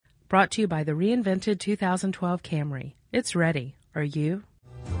Brought to you by the reinvented 2012 Camry. It's ready. Are you?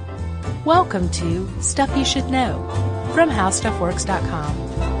 Welcome to Stuff You Should Know from HowStuffWorks.com.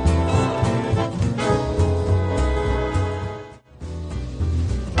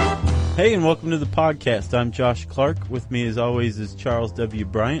 Hey, and welcome to the podcast. I'm Josh Clark. With me, as always, is Charles W.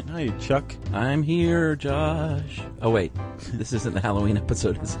 Bryant. Hi, Chuck. I'm here, Josh. Oh, wait. This isn't the Halloween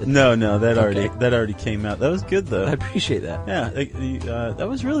episode, is it? No, that already came out. That was good, though. I appreciate that. Yeah, that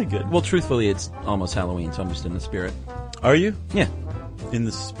was really good. Well, truthfully, it's almost Halloween, so I'm just in the spirit. Are you? Yeah. In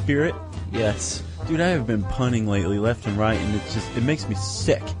the spirit? Yes. Dude, I have been punning lately, left and right, and it makes me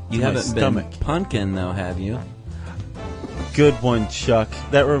sick. You haven't been punkin', though, have you? Good one, Chuck.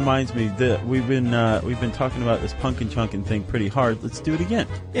 That reminds me that we've been talking about this punkin' chunkin' thing pretty hard. Let's do it again.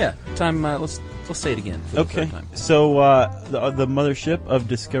 Yeah. Time. Let's say it again. For okay. The third time. So the mothership of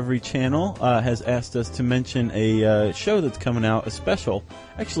Discovery Channel has asked us to mention a show that's coming out, a special,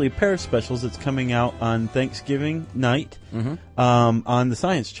 actually a pair of specials that's coming out on Thanksgiving night on the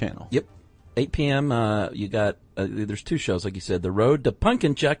Science Channel. Yep. 8 p.m. You got there's two shows, like you said, The Road to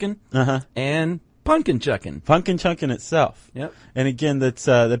Punkin' Chuckin' and Punkin' Chuckin'. Punkin' Chunkin' itself. Yep. And again,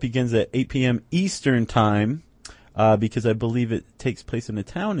 that begins at 8 p.m. Eastern Time, because I believe it takes place in a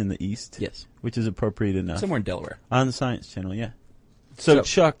town in the East. Yes. Which is appropriate enough. Somewhere in Delaware. On the Science Channel, yeah. So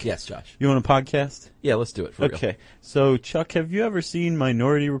Chuck. Yes, Josh. You want a podcast? Yeah, let's do it for real. Okay. So, Chuck, have you ever seen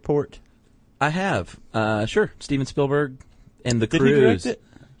Minority Report? I have. Sure. Steven Spielberg and the Cruise. Did he direct it?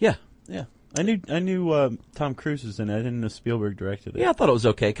 Yeah. Yeah. I knew Tom Cruise was in it. I didn't know Spielberg directed it. Yeah, I thought it was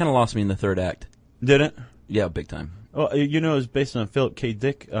okay. Kind of lost me in the third act. Did it? Yeah, big time. Well, it was based on a Philip K.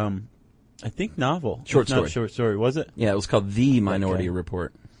 Dick, I think, novel. Short story. Not short story, was it? Yeah, it was called The Minority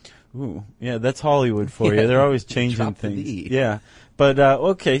Report. Ooh, yeah, that's Hollywood for you. They're always changing things. Yeah, but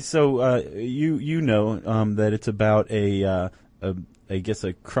okay, so you know that it's about a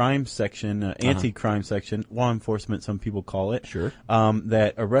crime section, anti-crime section, law enforcement, some people call it. Sure.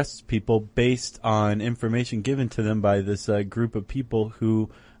 That arrests people based on information given to them by this group of people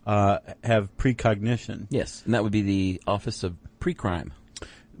who have precognition. Yes, and that would be the Office of Pre-Crime.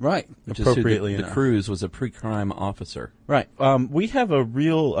 Right, which appropriately is who the Cruise was a pre-crime officer. Right. We have a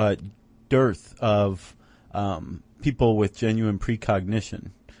real dearth of people with genuine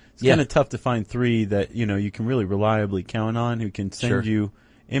precognition. It's kind of tough to find three that you can really reliably count on who can send you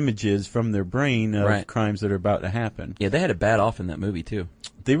images from their brain of crimes that are about to happen. Yeah, they had it bad off in that movie too.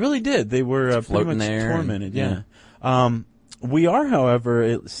 They really did. They were pretty much tormented. Yeah. We are, however,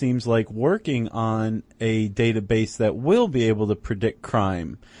 it seems like, working on a database that will be able to predict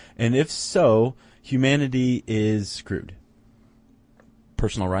crime. And if so, humanity is screwed.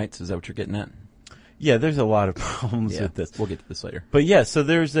 Personal rights, is that what you're getting at? Yeah, there's a lot of problems with this. We'll get to this later. But yeah, so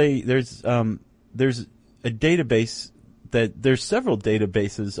there's a database there's several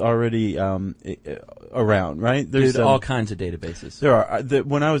databases already around, right? There's all kinds of databases. There are.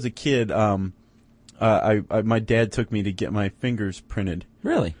 When I was a kid, my dad took me to get my fingers printed.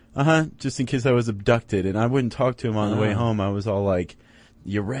 Really? Just in case I was abducted, and I wouldn't talk to him on the way home. I was all like,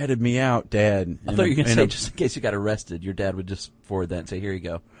 "You ratted me out, Dad." I thought you were going to say, just in case you got arrested, your dad would just forward that and say, "Here you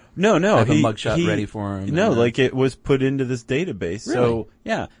go." No, have a mugshot ready for him. No, like it was put into this database. Really? So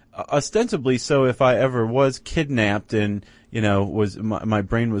yeah, ostensibly, so if I ever was kidnapped and was my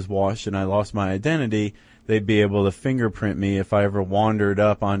brain was washed and I lost my identity, they'd be able to fingerprint me if I ever wandered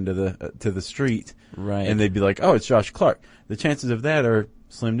up onto the street. Right. And they'd be like, "Oh, it's Josh Clark." The chances of that are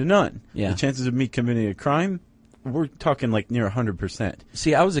slim to none. Yeah. The chances of me committing a crime, we're talking like near 100%.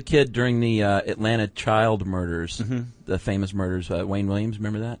 See, I was a kid during the Atlanta child murders, the famous murders. Wayne Williams,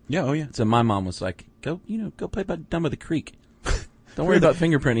 remember that? Yeah, oh yeah. So my mom was like, "Go play down by the creek. Don't worry about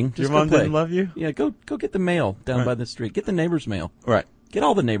fingerprinting. Just your mom go play. Didn't love you? Yeah, go get the mail down by the street. Get the neighbor's mail. Right. Get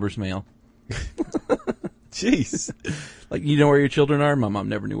all the neighbor's mail." Jeez. Like, you know where your children are? My mom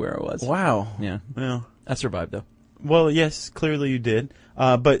never knew where I was. Wow. Yeah. Well, I survived, though. Well, yes, clearly you did.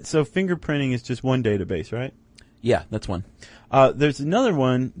 But so fingerprinting is just one database, right? Yeah, that's one. There's another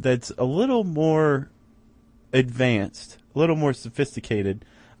one that's a little more advanced, a little more sophisticated,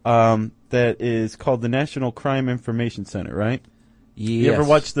 that is called the National Crime Information Center, right? Yes. You ever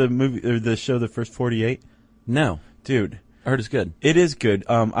watch the movie or the show The First 48? No. Dude. I heard it's good. It is good.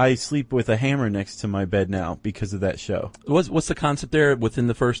 I sleep with a hammer next to my bed now because of that show. What's the concept there? Within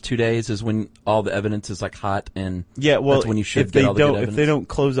the first 2 days is when all the evidence is like hot and that's when you should get all the good evidence. If they don't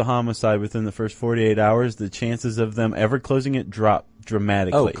close a homicide within the first 48 hours, the chances of them ever closing it drop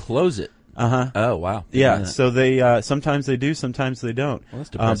dramatically. Oh, close it. Oh, wow. Yeah. So they sometimes they do, sometimes they don't. Well, that's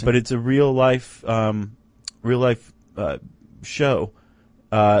depressing. But it's a real life show.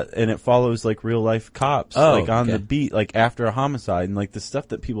 and it follows like real life cops, like on okay. the beat, like after a homicide, and like the stuff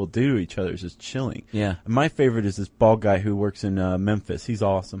that people do to each other is just chilling. Yeah. And my favorite is this bald guy who works in Memphis. He's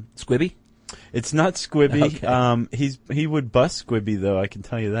awesome. Squibby? It's not Squibby. Okay. He would bust Squibby though. I can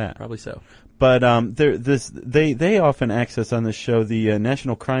tell you that. Probably so. But they often access on this show the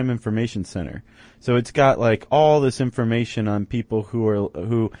National Crime Information Center. So it's got like all this information on people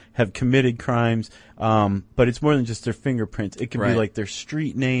who have committed crimes, but it's more than just their fingerprints. It can be like their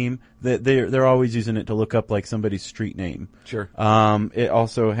street name. That they're always using it to look up like somebody's street name. Sure. It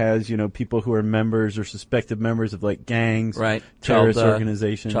also has people who are members or suspected members of like gangs, right? terrorist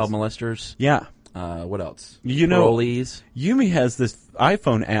organizations, child molesters. Yeah. What else? Parolees. Yumi has this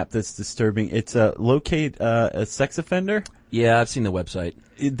iPhone app that's disturbing. It's locate a sex offender. Yeah, I've seen the website.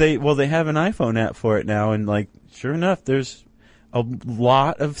 They have an iPhone app for it now, and like sure enough, there's a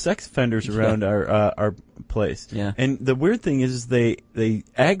lot of sex offenders around our place. Yeah. And the weird thing is they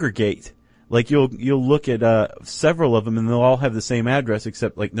aggregate. Like you'll look at several of them, and they'll all have the same address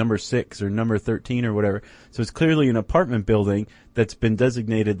except like number 6 or number 13 or whatever. So it's clearly an apartment building that's been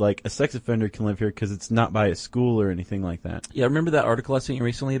designated like a sex offender can live here because it's not by a school or anything like that. Yeah, remember that article I sent you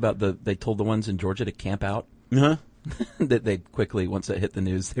recently about they told the ones in Georgia to camp out? Uh-huh. That they quickly, once it hit the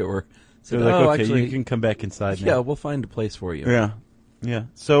news, they were said, like, okay, actually, you can come back inside now. Yeah, we'll find a place for you. Yeah.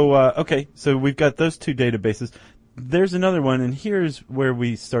 So, okay, so we've got those two databases. There's another one, and here's where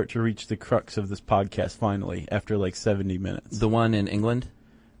we start to reach the crux of this podcast finally, after like 70 minutes. The one in England?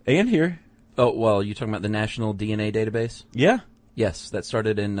 And here. Oh, well, you're talking about the National DNA Database? Yeah. Yes, that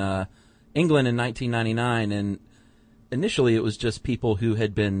started in England in 1999, and initially it was just people who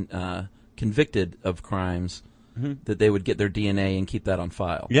had been convicted of crimes that they would get their DNA and keep that on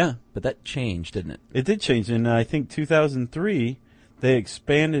file. Yeah. But that changed, didn't it? It did change. In, I think, 2003, they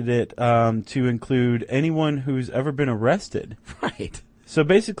expanded it to include anyone who's ever been arrested. Right. So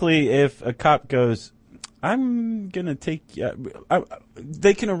basically, if a cop goes, I'm going to take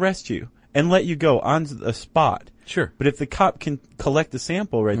they can arrest you and let you go on the spot. Sure. But if the cop can collect a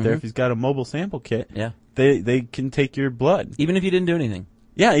sample right there, if he's got a mobile sample kit, they can take your blood. Even if you didn't do anything.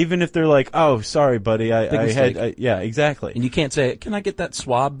 Yeah, even if they're like, oh, sorry, buddy, yeah, exactly. And you can't say, can I get that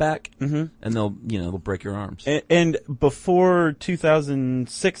swab back? Mm-hmm. And they'll break your arms. And before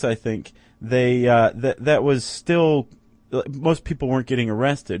 2006, I think, that was still, most people weren't getting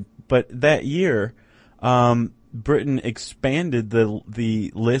arrested. But that year, Britain expanded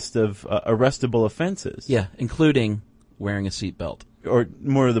the list of arrestable offenses. Yeah, including wearing a seatbelt. Or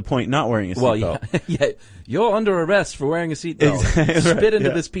more to the point, not wearing a seatbelt. Well, yeah, you're under arrest for wearing a seatbelt. Exactly. Spit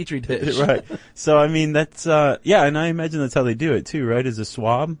into this petri dish. Right. So, I mean, that's, and I imagine that's how they do it too, right? As a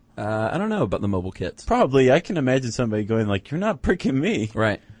swab? I don't know about the mobile kits. Probably. I can imagine somebody going like, you're not pricking me.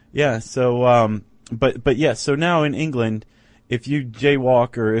 Right. Yeah, so, but yes, so now in England, if you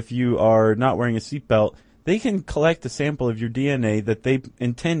jaywalk or if you are not wearing a seatbelt, they can collect a sample of your DNA that they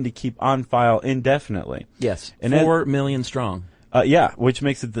intend to keep on file indefinitely. Yes. And 4 million strong. Which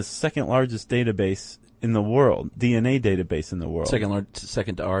makes it the second largest database in the world, DNA database in the world.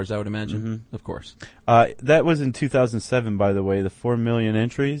 Second to ours, I would imagine. Of course. That was in 2007, by the way, the 4 million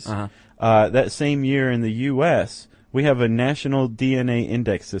entries. That same year in the U.S., we have a National DNA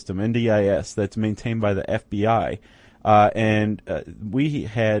Index System, NDIS, that's maintained by the FBI. And we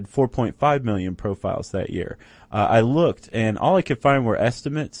had 4.5 million profiles that year. I looked, and all I could find were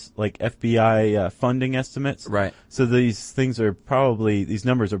estimates, like FBI funding estimates. Right. So these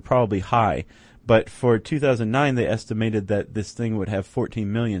numbers are probably high. But for 2009, they estimated that this thing would have 14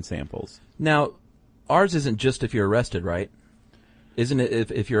 million samples. Now, ours isn't just if you're arrested, right? Isn't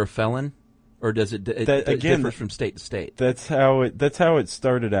it if you're a felon? Or does it differs from state to state? That's how it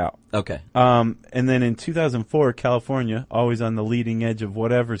started out. Okay. And then in 2004, California, always on the leading edge of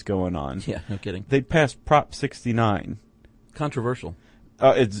whatever's going on. Yeah, no kidding. They passed Prop 69. Controversial.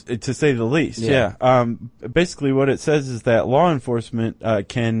 It's to say the least. Yeah. Basically, what it says is that law enforcement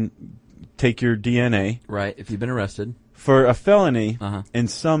can take your DNA. Right. If you've been arrested for a felony and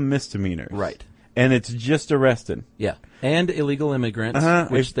some misdemeanors. Right. And it's just arrested. Yeah. And illegal immigrants,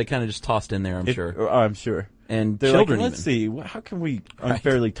 which they kind of just tossed in there, I'm sure. I'm sure. And they're children like, let's see, how can we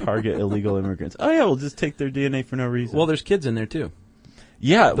unfairly target illegal immigrants? Oh, yeah, we'll just take their DNA for no reason. Well, there's kids in there, too.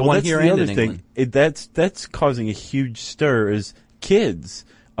 Yeah, the one that's here the and other in thing. England. That's causing a huge stir is kids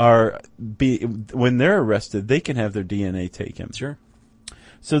when they're arrested, they can have their DNA taken. Sure.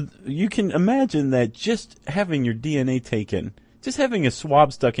 So you can imagine that just having your DNA taken, just having a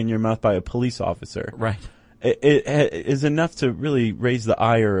swab stuck in your mouth by a police officer, right, it is enough to really raise the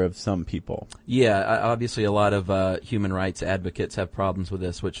ire of some people. Yeah, obviously a lot of human rights advocates have problems with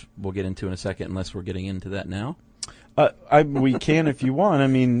this, which we'll get into in a second, unless we're getting into that now. We can if you want. I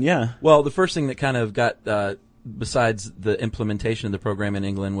mean, yeah. Well, the first thing that kind of got, besides the implementation of the program in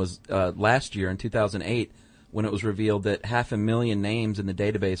England, was last year in 2008 when it was revealed that 500,000 names in the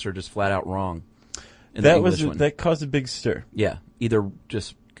database are just flat out wrong. That caused a big stir. Yeah, either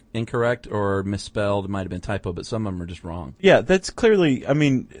just incorrect or misspelled. It might have been typo, but some of them are just wrong. Yeah, that's clearly. I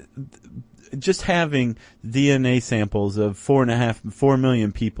mean, just having DNA samples of 4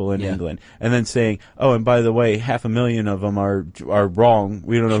 million people in England, and then saying, "Oh, and by the way, 500,000 of them are wrong.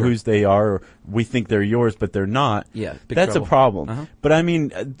 We don't know whose they are. Or we think they're yours, but they're not." Yeah, that's trouble. a problem. Uh-huh. But I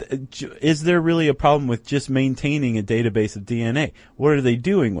mean, is there really a problem with just maintaining a database of DNA? What are they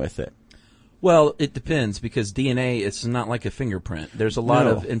doing with it? Well, it depends, because DNA, it's not like a fingerprint. There's a lot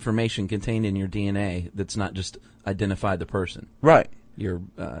of information contained in your DNA that's not just identify the person. Right. Your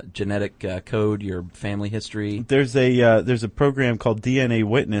genetic code, your family history. There's a program called DNA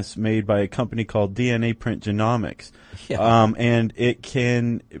Witness made by a company called DNA Print Genomics. Yeah. And it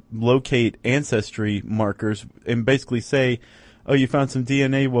can locate ancestry markers and basically say, oh, you found some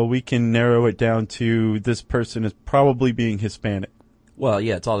DNA? Well, we can narrow it down to this person is probably being Hispanic. Well,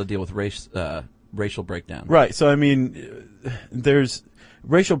 yeah, it's all to deal with racial breakdown. Right. So, I mean,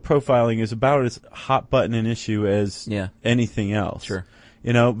 racial profiling is about as hot button an issue as anything else. Sure.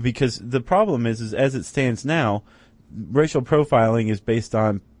 You know, because the problem is as it stands now, racial profiling is based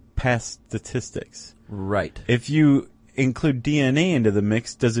on past statistics. Right. If you include DNA into the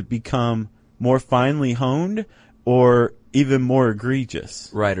mix, does it become more finely honed or even more egregious?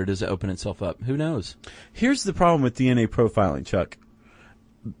 Right, or does it open itself up? Who knows? Here's the problem with DNA profiling, Chuck.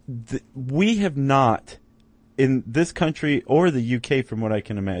 We have not, in this country or the UK, from what I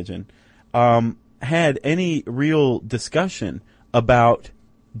can imagine, had any real discussion about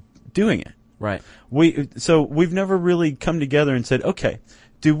doing it. Right. So we've never really come together and said, okay,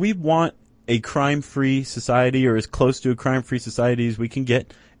 do we want a crime-free society or as close to a crime-free society as we can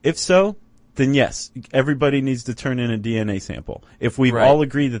get? If so, then yes, everybody needs to turn in a DNA sample. If we've all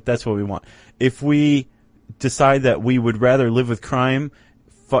agreed that that's what we want. If we decide that we would rather live with crime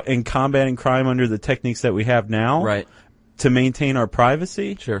and combating crime under the techniques that we have now to maintain our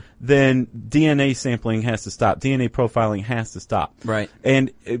privacy, then DNA sampling has to stop. DNA profiling has to stop. Right.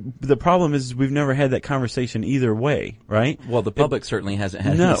 And the problem is we've never had that conversation either way, right? Well, the public certainly hasn't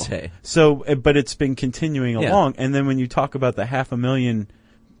had any say. So, but it's been continuing along. And then when you talk about the 500,000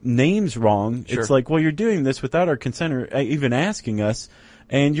 names wrong, it's like, well, you're doing this without our consent or even asking us,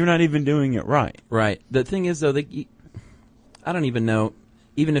 and you're not even doing it right. Right. The thing is, though, I don't even know.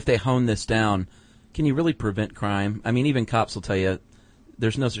 Even if they hone this down, can you really prevent crime? I mean, even cops will tell you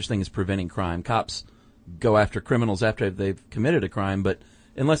there's no such thing as preventing crime. Cops go after criminals after they've committed a crime, but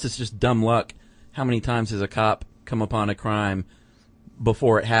unless it's just dumb luck, how many times has a cop come upon a crime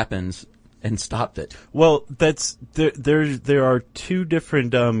before it happens and stopped it? Well, there are two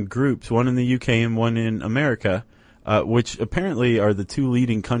different groups, one in the UK and one in America, which apparently are the two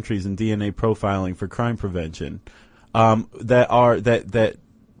leading countries in DNA profiling for crime prevention. That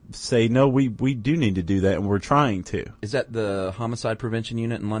say, no, we do need to do that, and we're trying to. Is that the Homicide Prevention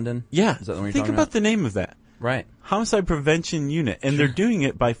Unit in London? Yeah. Is that the one you're Think talking about the name of that. Right. Homicide Prevention Unit, and they're doing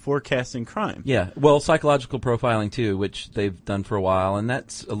it by forecasting crime. Yeah. Well, psychological profiling, too, which they've done for a while, and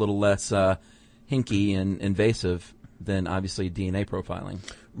that's a little less hinky and invasive than, obviously, DNA profiling.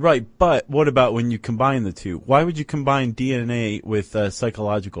 Right, but what about when you combine the two? Why would you combine DNA with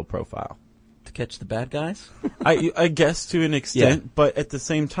psychological profile? To catch the bad guys? I guess to an extent, but at the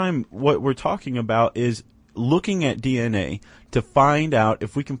same time, what we're talking about is looking at DNA to find out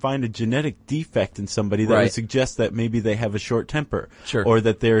if we can find a genetic defect in somebody that would suggest that maybe they have a short temper or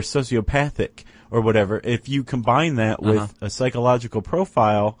that they're sociopathic or whatever. If you combine that with a psychological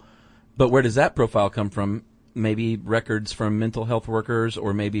profile. But where does that profile come from? Maybe records from mental health workers,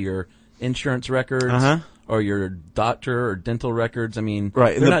 or maybe your insurance records, or your doctor or dental records. I mean,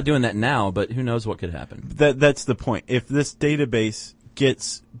 they're not doing that now, but who knows what could happen. That's the point. If this database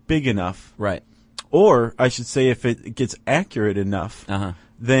gets big enough, or I should say if it gets accurate enough,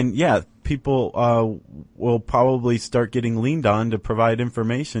 then people will probably start getting leaned on to provide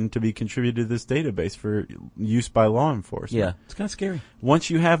information to be contributed to this database for use by law enforcement. Yeah, it's kind of scary. Once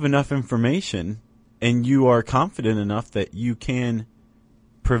you have enough information and you are confident enough that you can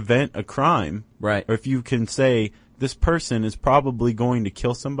prevent a crime, or if you can say this person is probably going to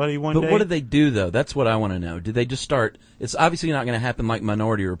kill somebody one day. But what do they do, though? That's what I want to know. Did they just start? It's obviously not going to happen like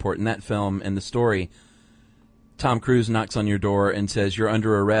Minority Report. In that film and the story, Tom Cruise knocks on your door and says you're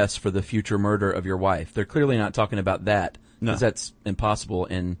under arrest for the future murder of your wife. They're clearly not talking about that, because that's impossible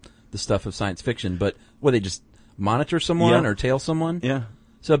in the stuff of science fiction. But they just monitor someone or tail someone? Yeah.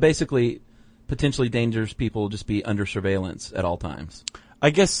 So basically, potentially dangerous people just be under surveillance at all times. I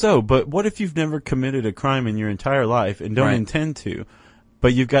guess so, but what if you've never committed a crime in your entire life and don't intend to,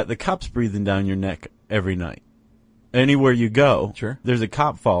 but you've got the cops breathing down your neck every night? Anywhere you go, there's a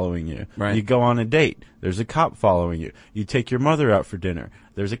cop following you. Right. You go on a date, there's a cop following you. You take your mother out for dinner,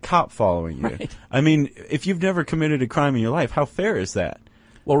 there's a cop following you. Right. I mean, if you've never committed a crime in your life, how fair is that?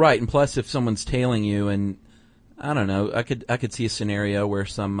 Well, right, and plus if someone's tailing you, and I don't know, I could see a scenario where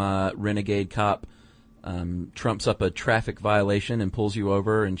some renegade cop trumps up a traffic violation and pulls you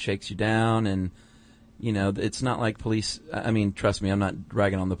over and shakes you down, and it's not like police. I mean, trust me, I'm not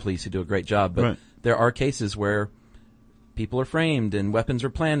ragging on the police who do a great job, but there are cases where people are framed and weapons are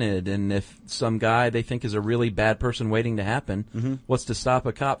planted, and if some guy they think is a really bad person waiting to happen, what's to stop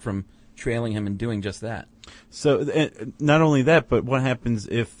a cop from trailing him and doing just that? So not only that, but what happens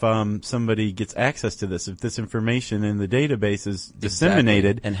if somebody gets access to this, if this information in the database is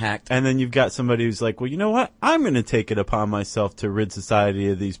disseminated and hacked, and then you've got somebody who's like, well, you know what, I'm going to take it upon myself to rid society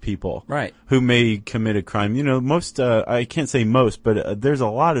of these people who may commit a crime. Most, I can't say most, but there's a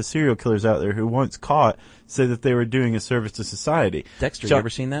lot of serial killers out there who once caught say that they were doing a service to society. Dexter, you ever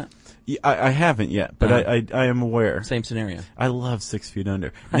seen that? I haven't yet, but I am aware. Same scenario. I love 6 Feet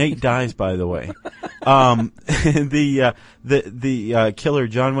Under. Nate dies, by the way. The killer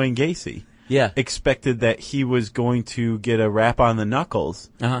John Wayne Gacy expected that he was going to get a rap on the knuckles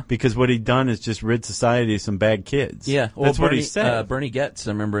because what he'd done is just rid society of some bad kids. Yeah, well, that's what he said. Bernie Getz,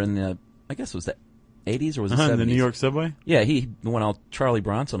 I remember in the, I guess it was the 80s or was it 70s? The New York subway? Yeah, he went all Charlie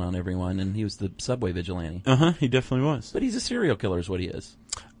Bronson on everyone, and he was the subway vigilante. He definitely was. But he's a serial killer is what he is.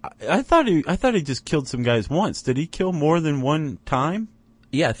 I thought he just killed some guys once. Did he kill more than one time?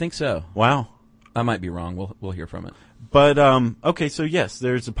 Yeah, I think so. Wow. I might be wrong. We'll hear from it. But okay, so yes,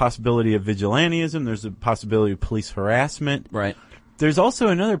 there's a possibility of vigilantism. There's a possibility of police harassment. Right. There's also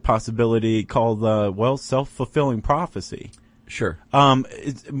another possibility called self-fulfilling prophecy. Sure.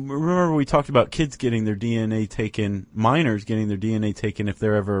 Remember we talked about kids getting their DNA taken, minors getting their DNA taken if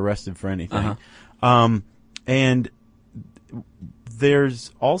they're ever arrested for anything. And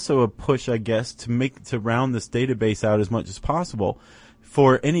there's also a push, I guess, to round this database out as much as possible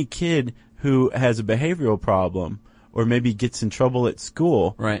for any kid who has a behavioral problem or maybe gets in trouble at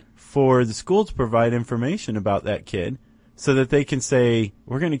school. Right. For the school to provide information about that kid so that they can say,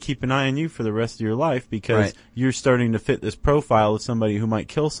 we're going to keep an eye on you for the rest of your life because you're starting to fit this profile of somebody who might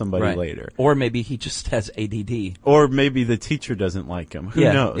kill somebody later. Or maybe he just has ADD. Or maybe the teacher doesn't like him. Who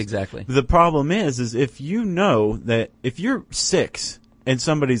knows? Exactly. The problem is if you know that if you're 6 and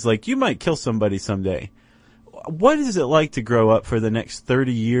somebody's like, you might kill somebody someday, what is it like to grow up for the next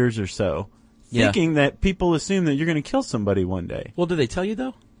 30 years or so thinking that people assume that you're going to kill somebody one day? Well, do they tell you,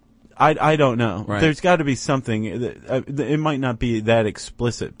 though? I don't know. Right. There's got to be something. It might not be that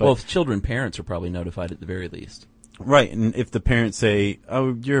explicit. But well, if children, parents are probably notified at the very least. Right, and if the parents say,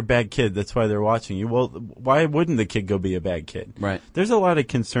 oh, you're a bad kid, that's why they're watching you, well, why wouldn't the kid go be a bad kid? Right. There's a lot of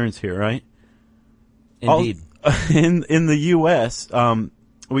concerns here, right? Indeed. In the U.S.,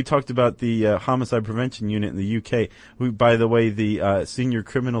 we talked about the Homicide Prevention Unit in the UK. By the way, the senior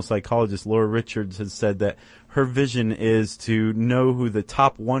criminal psychologist Laura Richards has said that her vision is to know who the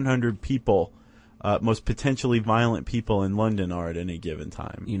top 100 people, most potentially violent people in London are at any given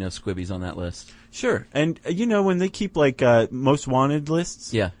time. You know Squibby's on that list. Sure. And, when they keep, most wanted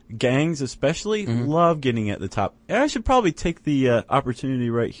lists, gangs especially, love getting at the top. And I should probably take the opportunity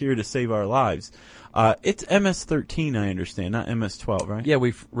right here to save our lives. It's MS-13, I understand, not MS-12, right? Yeah,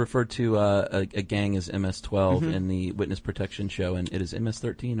 we've referred to a gang as MS-12 in the Witness Protection Show, and it is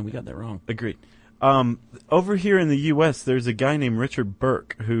MS-13, and we got that wrong. Agreed. Over here in the U.S., there's a guy named Richard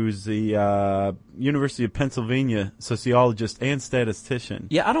Burke, who's the University of Pennsylvania sociologist and statistician.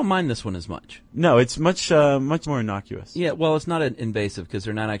 Yeah, I don't mind this one as much. No, it's much more innocuous. Yeah, well, it's not invasive because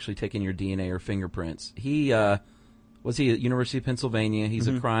they're not actually taking your DNA or fingerprints. He was at University of Pennsylvania. He's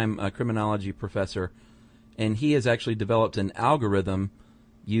a criminology professor, and he has actually developed an algorithm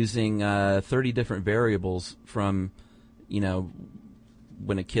using 30 different variables from,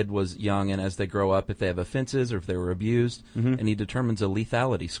 when a kid was young and as they grow up, if they have offenses or if they were abused, and he determines a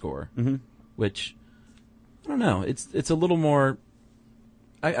lethality score, which, I don't know, it's a little more,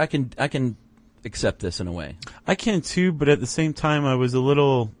 I can accept this in a way. I can too, but at the same time I was a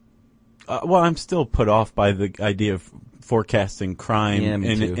little, I'm still put off by the idea of forecasting crime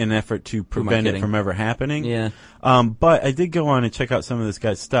in an effort to prevent it from ever happening. Yeah. But I did go on and check out some of this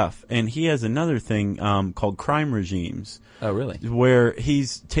guy's stuff, and he has another thing called crime regimes. Oh, really? Where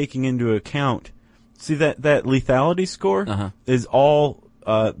he's taking into account, see that lethality score is all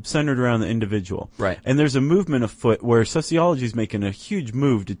centered around the individual. Right. And there's a movement afoot where sociology is making a huge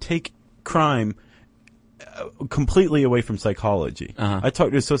move to take crime completely away from psychology. I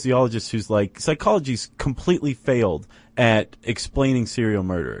talked to a sociologist who's like, psychology's completely failed at explaining serial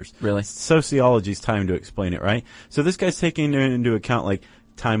murderers. Really? Sociology's time to explain it, right? So this guy's taking into account like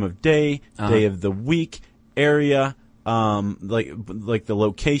time of day, day of the week, area, like the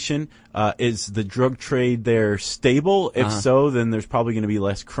location. Is the drug trade there stable? If so, then there's probably going to be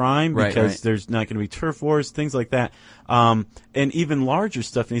less crime because there's not going to be turf wars, things like that. And even larger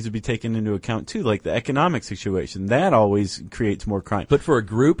stuff needs to be taken into account too, like the economic situation. That always creates more crime. But for a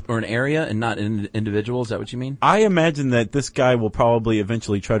group or an area and not an individual, is that what you mean? I imagine that this guy will probably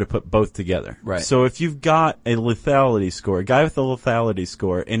eventually try to put both together. Right. So if you've got a lethality score, a guy with a lethality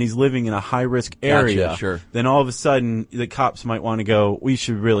score, and he's living in a high-risk area, Gotcha, sure. then all of a sudden the cops might want to go, we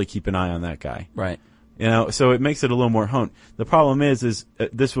should really keep an eye on that guy. Right. You know, so it makes it a little more honed. The problem is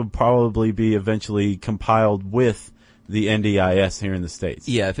this would probably be eventually compiled with the NDIS here in the States.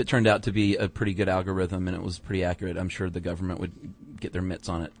 Yeah, if it turned out to be a pretty good algorithm and it was pretty accurate, I'm sure the government would get their mitts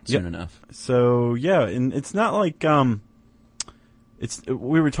on it soon enough. So, yeah, and it's not like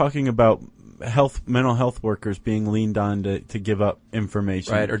we were talking about mental health workers being leaned on to give up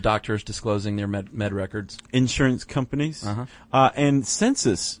information. Right, or doctors disclosing their med records. Insurance companies. And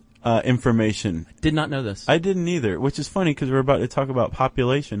census information. Did not know this. I didn't either, which is funny because we're about to talk about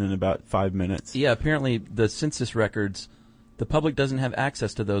population in about 5 minutes. Yeah, apparently the census records, the public doesn't have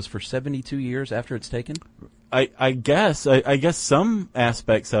access to those for 72 years after it's taken? I guess some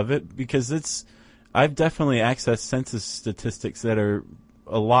aspects of it, because I've definitely accessed census statistics that are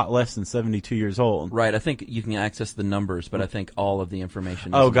a lot less than 72 years old. Right, I think you can access the numbers, but I think all of the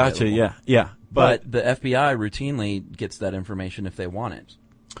information is Oh, gotcha, available. yeah. But the FBI routinely gets that information if they want it.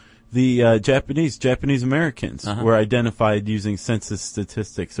 The Japanese Americans were identified using census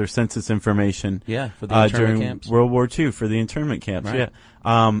statistics or census information. Yeah, for the internment during camps. World War II for the internment camps. Right.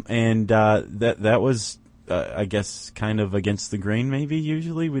 Yeah, that was I guess kind of against the grain. Maybe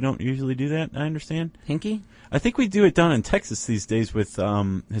usually we don't usually do that. I understand. Hinky? I think we do it down in Texas these days with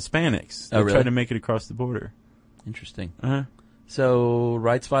Hispanics. They really? try to make it across the border. Interesting. So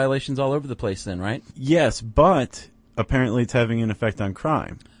rights violations all over the place then, right? Yes, but apparently it's having an effect on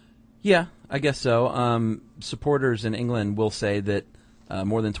crime. Yeah, I guess so. Supporters in England will say that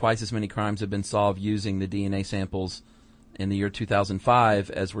more than twice as many crimes have been solved using the DNA samples in the year 2005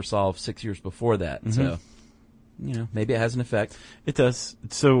 as were solved 6 years before that. So, maybe it has an effect. It does.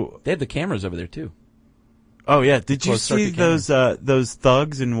 So they have the cameras over there too. Oh yeah, did you see those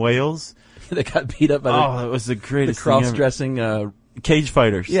thugs in Wales? They got beat up by that was the greatest the cross-dressing cage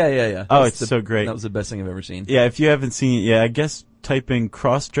fighters. Yeah. Oh, it's so great. That was the best thing I've ever seen. Yeah, if you haven't seen it, I guess type in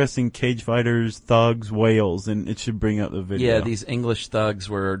cross-dressing cage fighters, thugs, Wales, and it should bring up the video. Yeah, these English thugs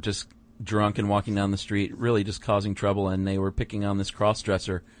were just drunk and walking down the street, really just causing trouble, and they were picking on this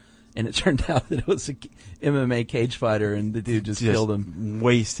cross-dresser. And it turned out that it was a MMA cage fighter, and the dude just killed him.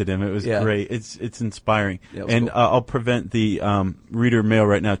 Wasted him. It was great. It's inspiring. Yeah, and cool. I'll prevent the reader mail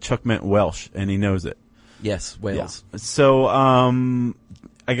right now. Chuck meant Welsh, and he knows it. Yes, Wales. Yeah. So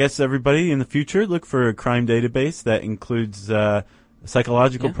I guess everybody in the future look for a crime database that includes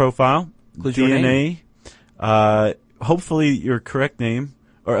psychological profile, includes DNA, hopefully your correct name,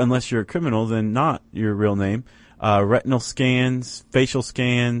 or unless you're a criminal, then not your real name. Retinal scans, facial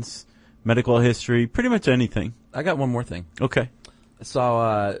scans, medical history, pretty much anything. I got one more thing. Okay. I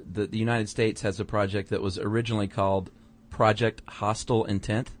saw the United States has a project that was originally called Project Hostile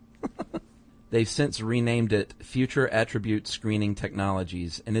Intent. They've since renamed it Future Attribute Screening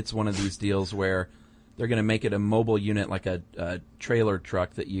Technologies, and it's one of these deals where they're going to make it a mobile unit, like a trailer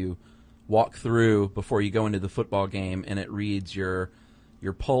truck that you walk through before you go into the football game, and it reads your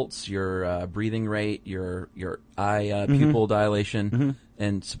pulse, your breathing rate, your eye pupil dilation,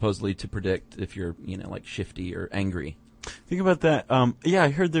 and supposedly to predict if you're like shifty or angry. Think about that. I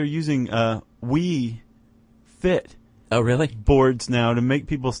heard they're using Wii Fit. Oh, really? Boards now to make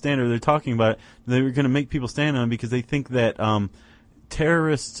people stand, or they're talking about it. They're going to make people stand on because they think that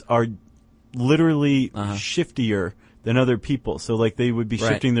terrorists are literally shiftier than other people. So like they would be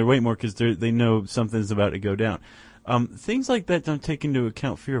shifting their weight more because they know something's about to go down. Things like that don't take into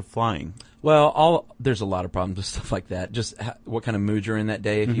account fear of flying. Well, there's a lot of problems with stuff like that. Just what kind of mood you're in that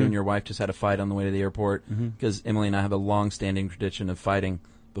day. If you and your wife just had a fight on the way to the airport, because Emily and I have a long-standing tradition of fighting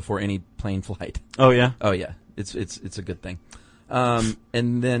before any plane flight. Oh yeah. Oh yeah. It's a good thing. And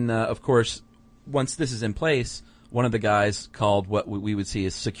then of course, once this is in place, one of the guys called what we would see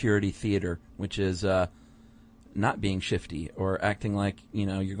as security theater, which is not being shifty or acting like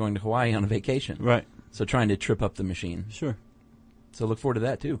you're going to Hawaii on a vacation. Right. So trying to trip up the machine. Sure. So look forward to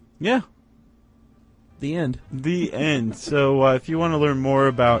that, too. Yeah. The end. The end. So if you want to learn more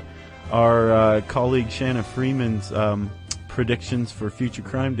about our colleague Shanna Freeman's predictions for future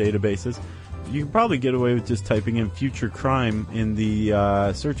crime databases. You can probably get away with just typing in future crime in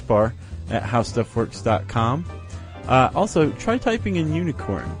the search bar at howstuffworks.com. Also, try typing in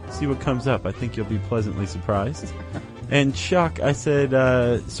unicorn. See what comes up. I think you'll be pleasantly surprised. And Chuck, I said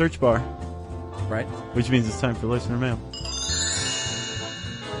search bar. Right. Which means it's time for listener mail.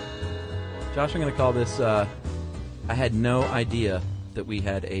 Josh, I'm going to call this, I had no idea that we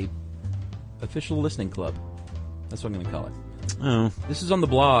had a official listening club. That's what I'm going to call it. Oh. This is on the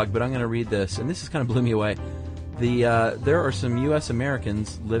blog, but I'm going to read this, and this has kind of blew me away. There are some U.S.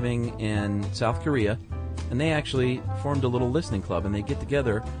 Americans living in South Korea, and they actually formed a little listening club, and they get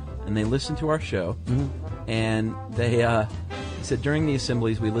together, and they listen to our show, and they said during the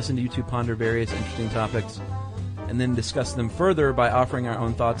assemblies, we listen to you two ponder various interesting topics, and then discuss them further by offering our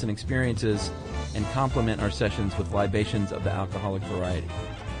own thoughts and experiences, and complement our sessions with libations of the alcoholic variety.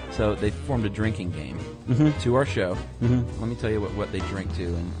 So they formed a drinking game to our show. Let me tell you what they drink to,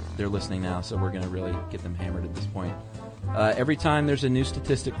 and they're listening now, so we're going to really get them hammered at this point. Every time there's a new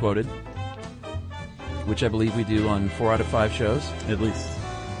statistic quoted, which I believe we do on 4 out of 5 shows. At least.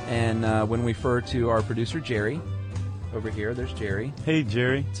 And when we refer to our producer, Jerry, over here, there's Jerry. Hey,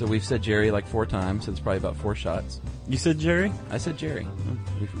 Jerry. So we've said Jerry like 4 times, so it's probably about 4 shots. You said Jerry? I said Jerry.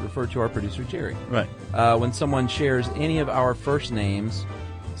 We refer to our producer, Jerry. Right. When someone shares any of our first names,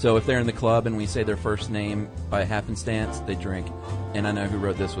 so if they're in the club and we say their first name by happenstance, they drink. And I know who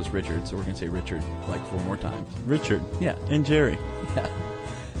wrote this was Richard, so we're going to say Richard like 4 more times. Richard. Yeah. And Jerry. Yeah.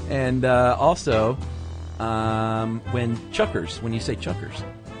 And also, when you say chuckers.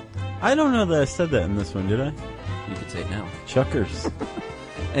 I don't know that I said that in this one, did I? You could say it now. Chuckers.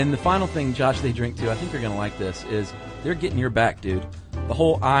 And the final thing, Josh, they drink to, I think you're going to like this, is they're getting your back, dude. The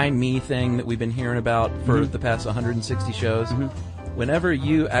whole I, me thing that we've been hearing about for the past 160 shows, whenever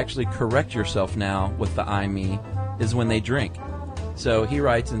you actually correct yourself now with the I, me, is when they drink. So he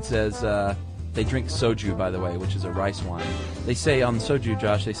writes and says, they drink soju, by the way, which is a rice wine. They say on soju,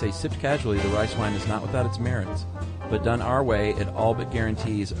 Josh, they say, sipped casually, the rice wine is not without its merits. But done our way, it all but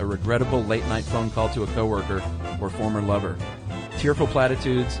guarantees a regrettable late-night phone call to a coworker or former lover, tearful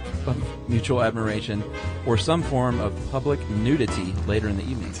platitudes of mutual admiration, or some form of public nudity later in the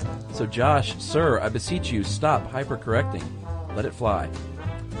evening. So Josh, sir, I beseech you, stop hyper-correcting. Let it fly.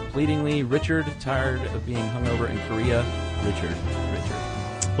 Pleadingly, Richard, tired of being hungover in Korea. Richard.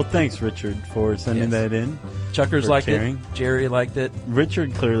 Well, thanks, Richard, for sending that in. Chuckers liked it. Jerry liked it.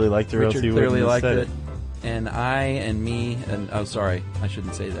 Richard clearly liked it, or else he wouldn't have said it. And I and me and oh, sorry, I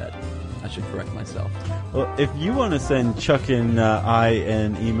shouldn't say that. I should correct myself. Well, if you want to send Chuck and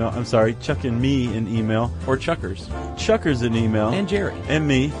Chuck and me an email, or Chuckers an email, and Jerry and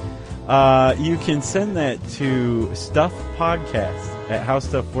me, you can send that to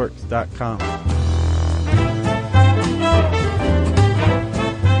stuffpodcast@howstuffworks.com.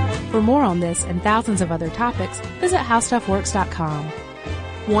 For more on this and thousands of other topics, visit howstuffworks.com.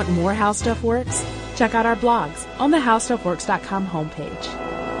 Want more How Stuff Works? Check out our blogs on the howstuffworks.com homepage.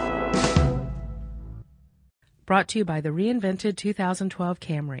 Brought to you by the reinvented 2012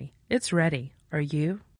 Camry. It's ready. Are you?